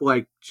set up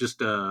like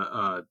just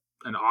a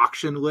an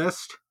auction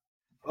list?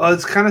 Well,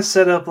 it's kind of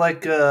set up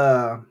like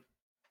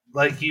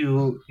like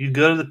you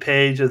go to the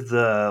page of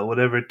the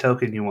whatever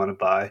token you want to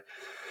buy,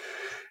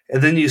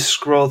 and then you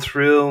scroll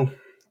through.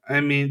 I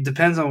mean,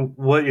 depends on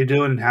what you're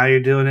doing and how you're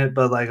doing it,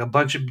 but like a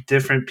bunch of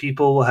different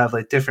people will have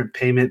like different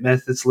payment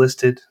methods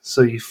listed.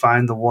 So you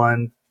find the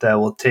one that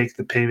will take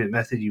the payment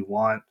method you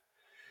want,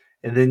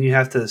 and then you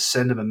have to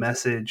send them a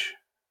message,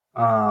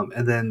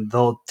 and then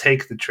they'll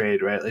take the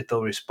trade, right? Like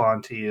they'll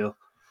respond to you.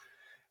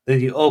 Then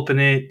you open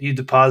it, you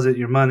deposit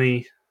your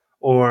money,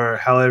 or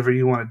however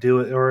you want to do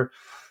it. Or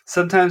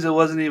sometimes it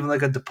wasn't even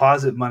like a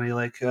deposit money.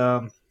 Like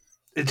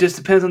it just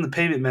depends on the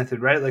payment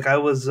method, right? Like I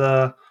was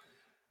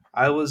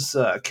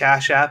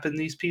cash apping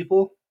these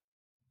people.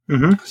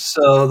 Mm-hmm.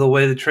 So the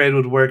way the trade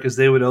would work is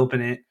they would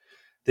open it,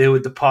 they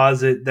would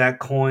deposit that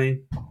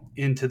coin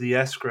into the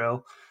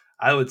escrow.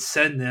 I would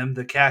send them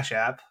the cash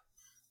app,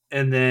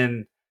 and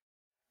then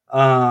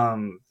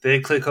they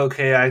click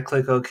OK, I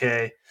click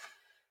OK,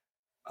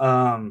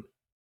 um,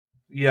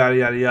 yada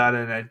yada yada,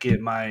 and I'd get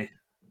my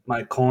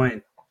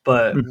coin.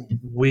 But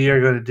we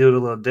are going to do it a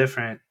little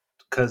different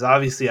because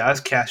obviously I was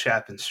cash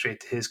apping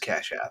straight to his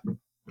cash app.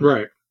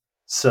 Right.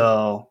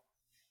 So,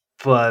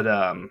 but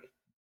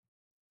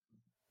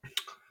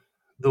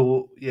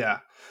the yeah,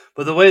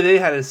 but the way they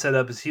had it set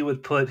up is he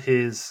would put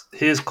his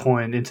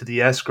coin into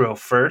the escrow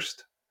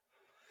first,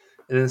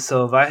 and then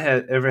so if I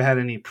had ever had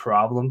any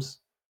problems,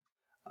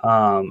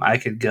 I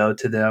could go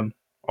to them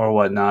or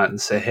whatnot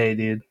and say, "Hey,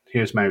 dude,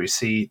 here's my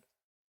receipt,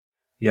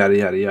 yada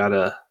yada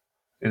yada,"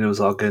 and it was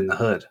all good in the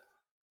hood.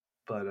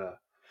 But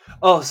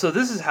oh, so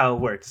this is how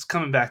it worked. It's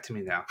coming back to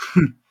me now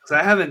because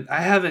I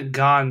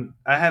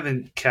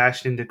haven't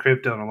cashed into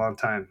crypto in a long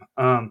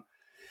time.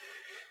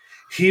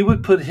 He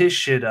would put his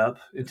shit up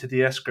into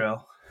the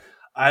escrow.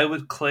 I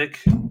would click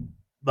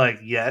like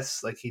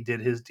yes, like he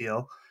did his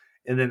deal,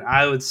 and then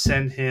I would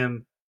send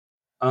him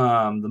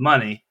the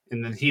money,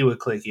 and then he would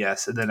click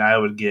yes, and then I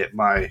would get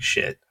my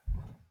shit.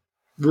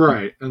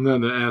 Right. And then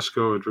the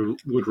escrow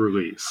would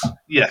release.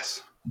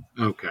 Yes,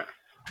 Okay.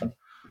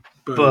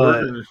 But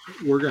but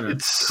we're gonna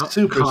it's super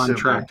simple.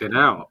 contract it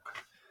out.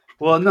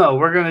 Well, no,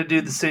 we're gonna do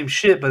the same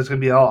shit, but it's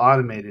gonna be all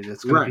automated.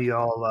 It's gonna Right. be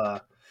all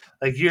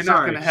like you're not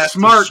Sorry. gonna have to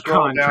Smart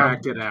scroll down.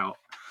 contract it out.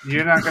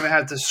 You're not gonna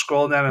have to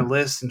scroll down a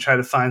list and try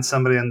to find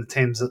somebody on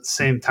the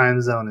same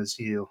time zone as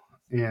you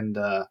and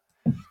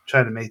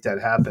try to make that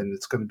happen.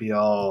 It's gonna be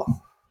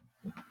all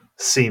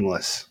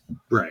seamless.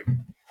 Right.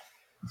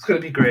 It's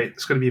gonna be great.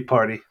 It's gonna be a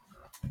party.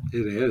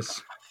 It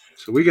is.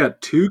 So we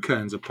got two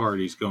kinds of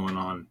parties going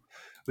on.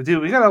 But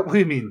dude, we got what do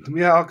you mean? We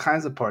got all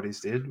kinds of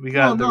parties, dude. We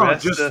Well, got the no,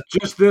 rest.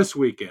 just this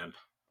weekend.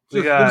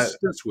 We Just got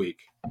this week.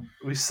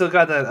 we still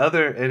got that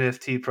other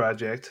NFT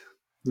project.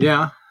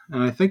 Yeah,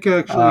 and I think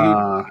actually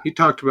Uh, he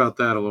talked about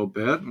that a little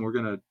bit, and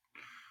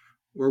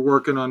we're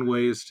working on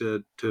ways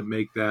to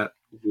make that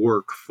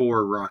work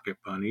for Rocket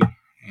Bunny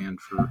and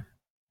for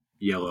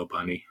Yellow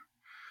Bunny.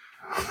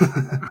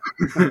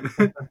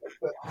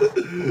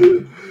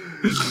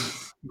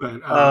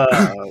 But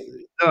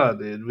oh,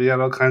 dude, we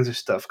got all kinds of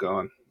stuff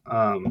going.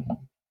 Rocket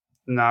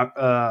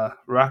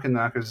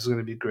Knockers is going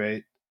to be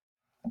great.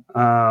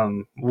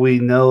 We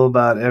know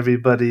about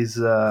everybody's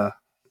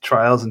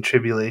trials and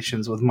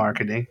tribulations with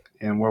marketing,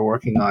 and we're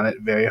working on it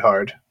very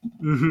hard.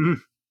 mm-hmm.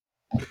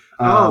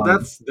 Oh, Um,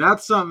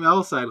 that's something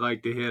else I'd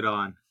like to hit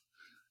on.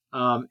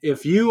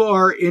 If you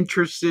are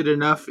interested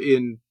enough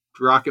in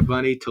Rocket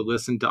Bunny to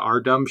listen to our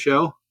dumb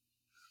show,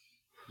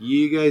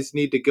 you guys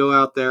need to go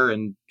out there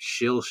and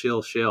shill.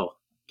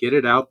 Get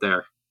it out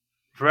there.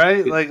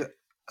 right? Like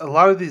a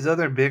lot of these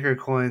other bigger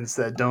coins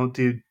that don't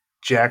do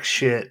jack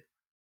shit,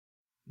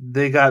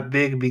 they got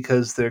big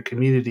because their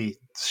community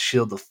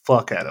shield the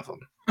fuck out of them.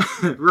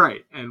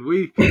 Right, and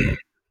we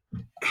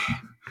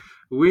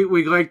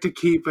like to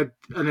keep an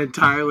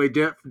entirely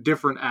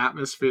different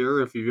atmosphere.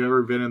 If you've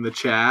ever been in the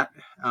chat,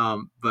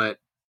 but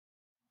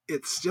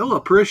it's still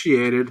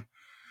appreciated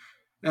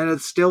and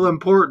it's still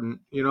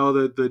important. You know,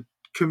 the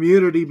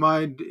community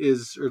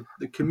the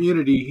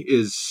community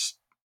is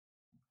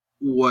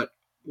what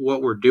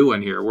we're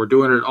doing here. We're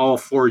doing it all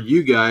for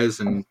you guys,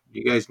 and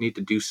you guys need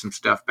to do some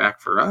stuff back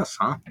for us,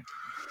 huh?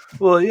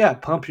 Well, yeah,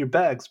 pump your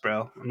bags,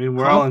 bro. I mean,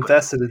 we're all Pump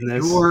invested in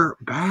this. your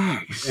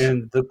bags.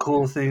 And the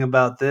cool thing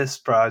about this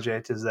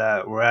project is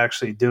that we're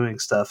actually doing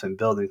stuff and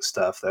building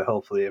stuff that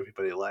hopefully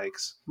everybody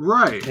likes.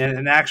 Right. And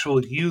an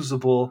actual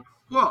usable.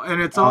 Well,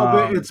 and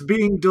it's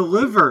being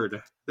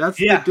delivered. That's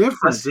the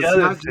difference. That's the It's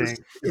other not thing.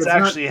 just It's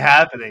actually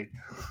happening.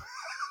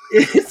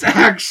 it's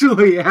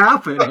actually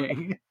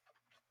happening.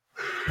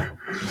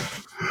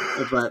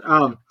 But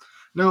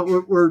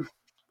no,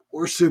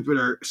 we're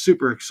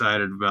super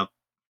excited about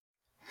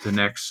the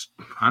next,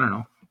 I don't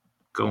know,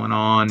 going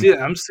on. Dude,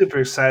 I'm super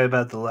excited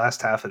about the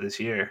last half of this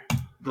year.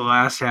 The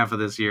last half of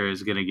this year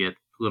is going to get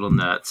a little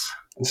nuts.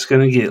 It's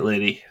going to get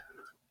litty.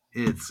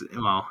 And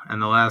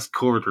the last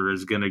quarter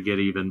is going to get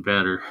even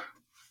better.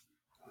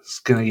 It's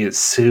going to get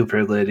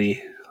super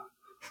litty.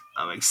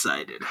 I'm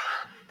excited.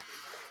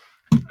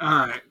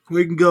 All right,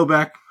 we can go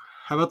back.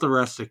 How about the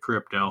rest of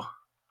crypto?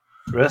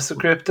 The rest of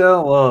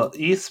crypto? Well,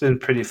 ETH's been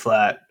pretty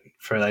flat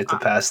for like the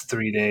past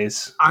 3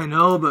 days. I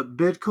know, but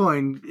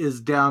Bitcoin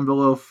is down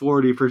below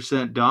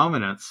 40%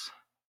 dominance.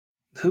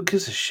 Who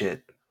gives a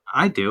shit?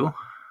 I do.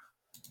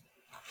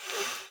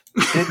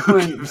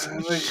 Bitcoin.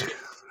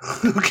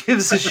 Who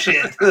gives a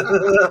shit?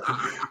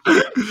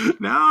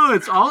 No,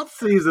 it's alt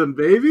season,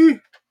 baby.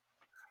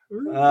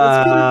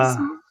 Let's get into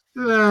some.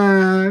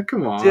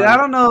 Come Dude, I on.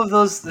 don't know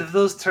if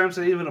those terms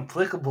are even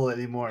applicable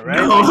anymore, right?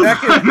 No,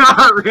 Like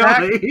not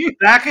really.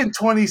 back in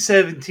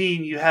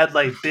 2017, you had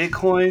like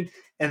Bitcoin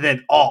and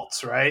then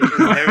alts, right?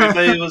 And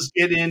everybody was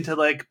getting into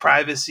like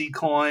privacy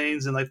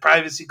coins, and like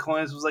privacy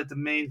coins was like the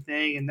main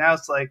thing. And now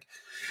it's like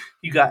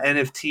you got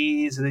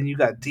NFTs, and then you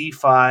got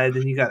DeFi,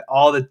 then you got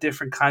all the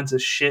different kinds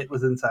of shit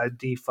with inside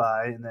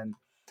DeFi, and then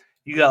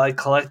you got like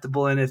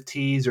collectible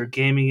NFTs or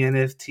gaming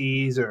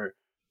NFTs or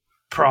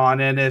prawn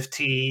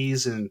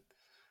NFTs, and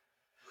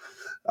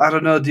I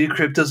don't know, dude.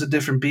 Crypto's a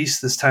different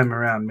beast this time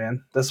around,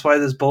 man. That's why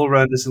this bull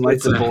run isn't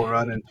like the bull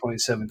run in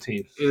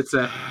 2017. It's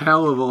a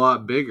hell of a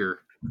lot bigger.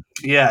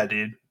 Yeah,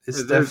 dude.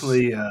 It's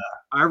definitely.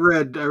 I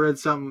read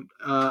some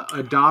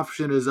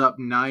adoption is up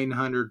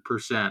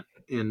 900%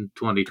 in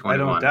 2021. I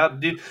don't doubt,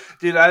 dude.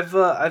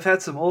 I've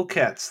had some old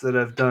cats that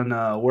I've done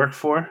work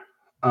for,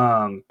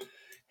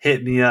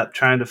 hit me up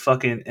trying to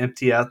fucking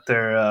empty out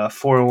their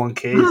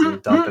 401ks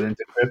and dump it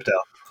into crypto.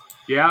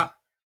 Yeah,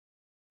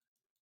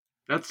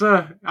 that's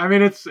a. I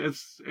mean, it's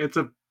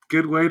a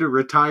good way to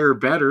retire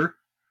better.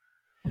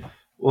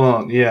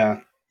 Well,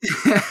 yeah.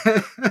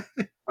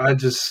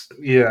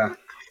 Yeah.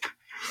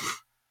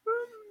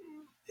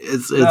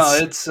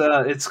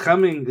 It's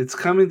coming. It's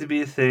coming to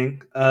be a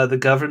thing. The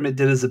government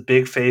did us a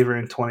big favor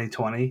in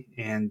 2020,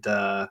 and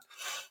I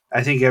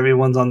think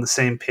everyone's on the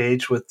same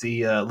page with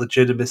the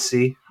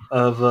legitimacy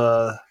of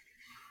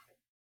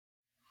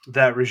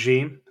that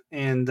regime.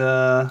 And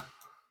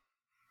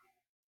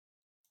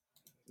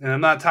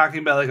I'm not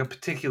talking about like a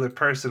particular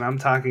person. I'm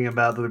talking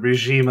about the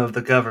regime of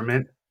the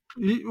government.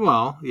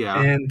 Well,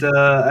 yeah. And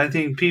I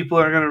think people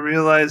are going to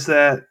realize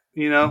that,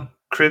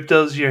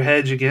 crypto's your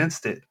hedge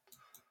against it.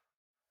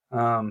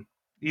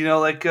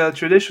 Like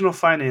traditional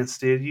finance,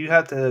 dude, you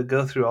have to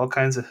go through all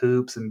kinds of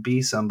hoops and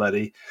be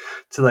somebody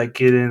to like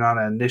get in on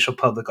an initial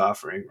public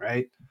offering,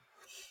 right?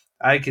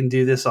 I can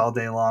do this all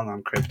day long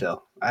on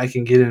crypto. I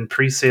can get in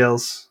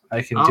pre-sales.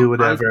 I can do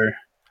whatever.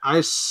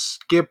 I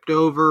skipped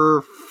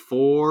over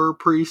 4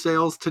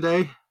 pre-sales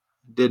today.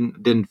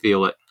 Didn't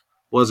feel it.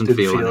 Wasn't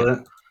feeling it.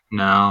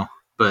 No,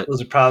 but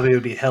those are probably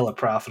going to be hella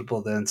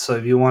profitable then. So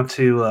if you want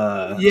to,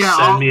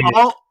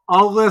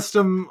 I'll list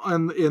them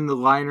in the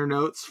liner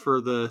notes for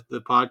the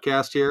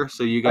podcast here,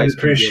 so you guys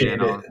can get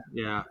in on.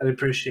 Yeah, I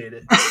appreciate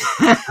it.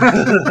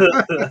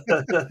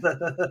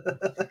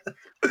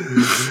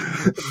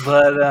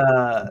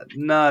 But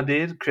no,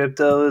 dude,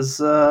 crypto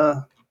is.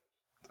 I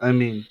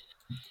mean,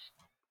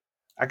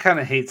 I kind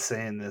of hate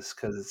saying this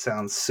because it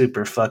sounds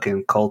super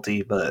fucking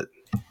culty, but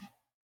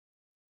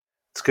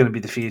it's going to be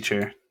the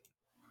future.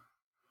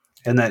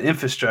 And that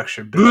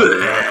infrastructure bill,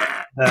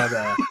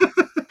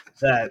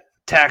 that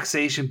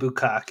taxation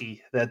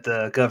bukkake that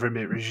the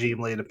government regime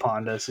laid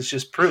upon us, it's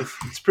just proof.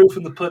 It's proof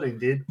in the pudding,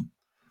 dude.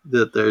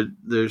 That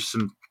there's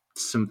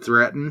some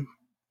threatened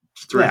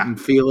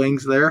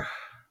feelings there.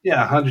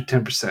 Yeah,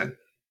 110%.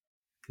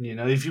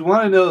 If you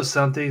want to know if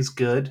something's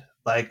good,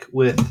 like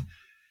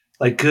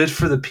good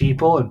for the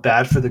people and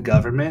bad for the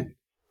government,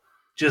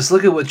 just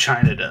look at what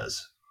China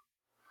does.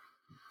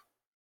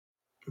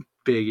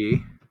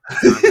 Biggie.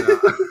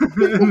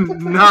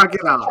 Knock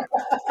it off.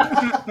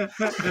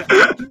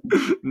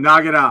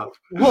 Knock it off.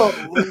 Well,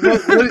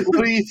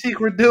 what do you think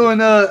we're doing?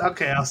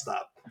 Okay, I'll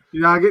stop.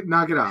 Knock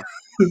it off.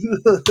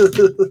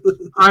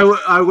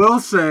 I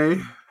will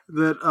say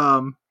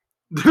that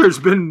there's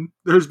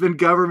been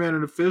government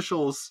and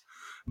officials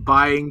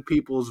buying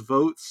people's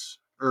votes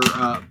or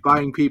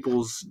buying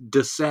people's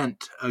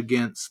dissent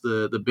against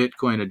the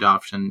Bitcoin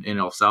adoption in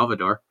El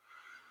Salvador.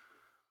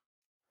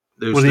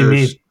 What do you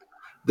mean?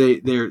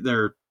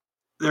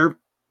 They're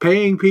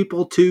paying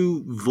people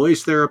to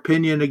voice their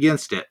opinion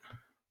against it.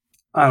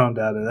 I don't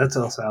doubt it. That's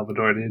El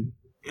Salvador, dude.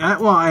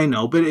 Well, I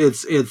know, but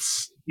it's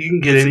you can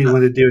get anyone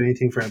to do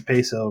anything for a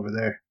peso over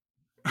there.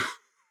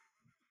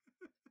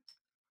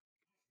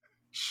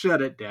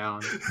 Shut it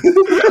down.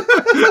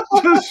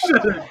 Just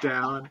shut it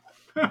down.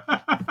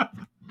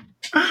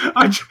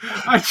 I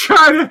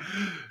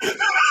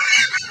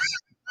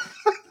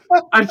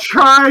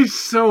try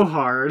so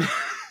hard.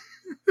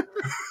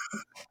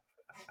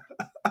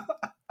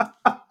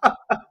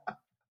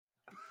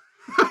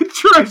 I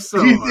try so hard.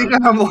 Do you think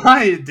I'm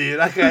lying, dude?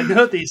 Like, I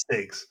know these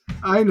things.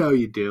 I know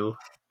you do.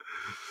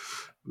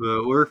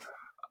 But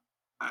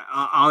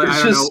I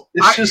don't know.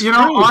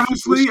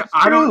 Honestly,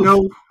 I don't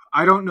know.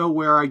 I don't know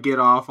where I get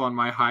off on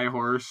my high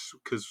horse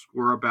because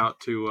we're about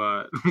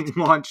to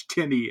launch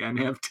Tinny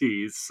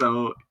NFTs.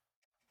 So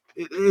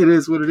it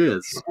is what it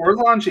is. We're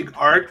launching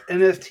art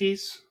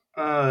NFTs.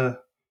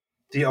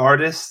 The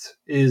artist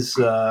is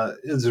a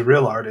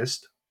real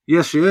artist.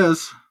 Yes, she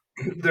is.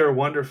 They're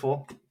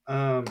wonderful.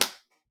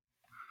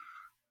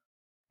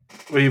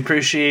 We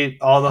appreciate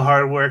all the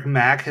hard work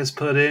Mac has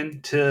put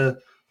in to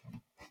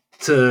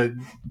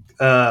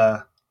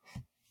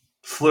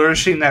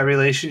flourishing that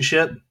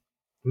relationship.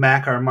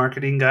 Mac, our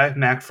marketing guy,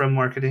 Mac from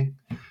marketing.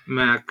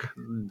 Mac,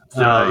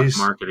 He's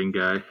marketing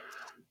guy.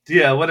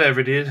 Yeah,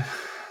 whatever, dude.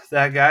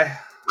 That guy.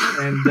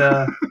 And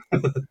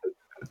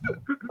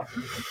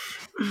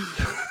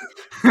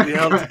we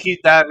hope to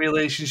keep that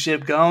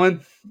relationship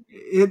going.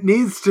 It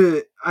needs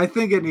to. I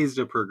think it needs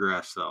to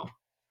progress, though.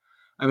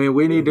 I mean,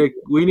 we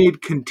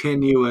need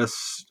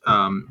continuous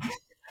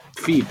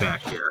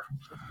feedback here,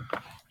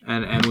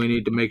 and we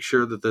need to make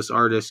sure that this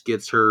artist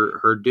gets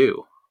her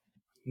due.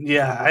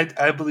 Yeah,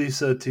 I believe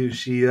so too.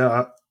 She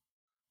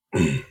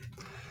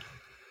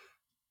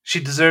she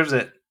deserves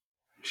it.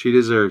 She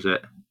deserves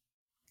it.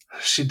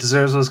 She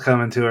deserves what's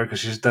coming to her because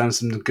she's done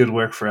some good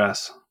work for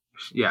us.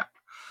 Yeah.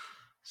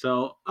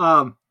 So,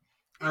 all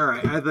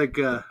right. I think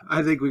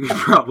we can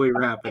probably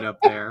wrap it up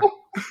there.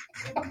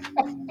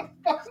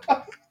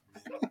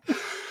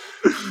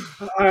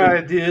 All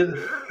right, dude.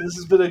 This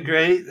has been a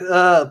great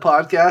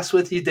podcast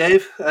with you,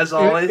 Dave. As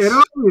always, It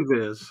always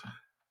is.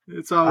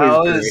 It's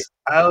always great.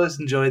 I always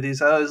enjoy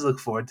these. I always look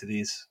forward to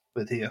these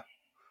with you.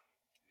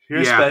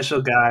 You're a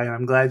special guy, and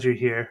I'm glad you're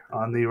here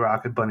on the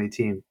Rocket Bunny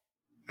team.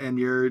 And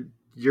you're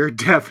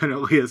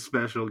definitely a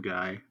special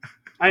guy.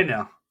 I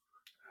know.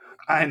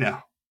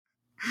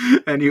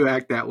 And you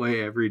act that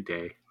way every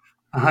day.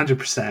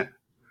 100%.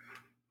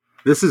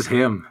 This is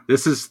him.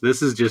 This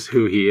is just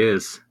who he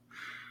is.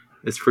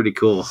 It's pretty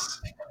cool.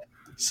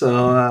 So,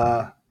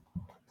 all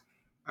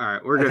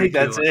right, I think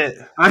that's it.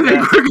 I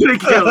think we're gonna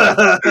kill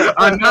it.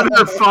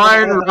 Another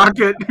fine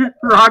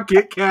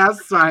rocket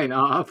cast sign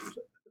off.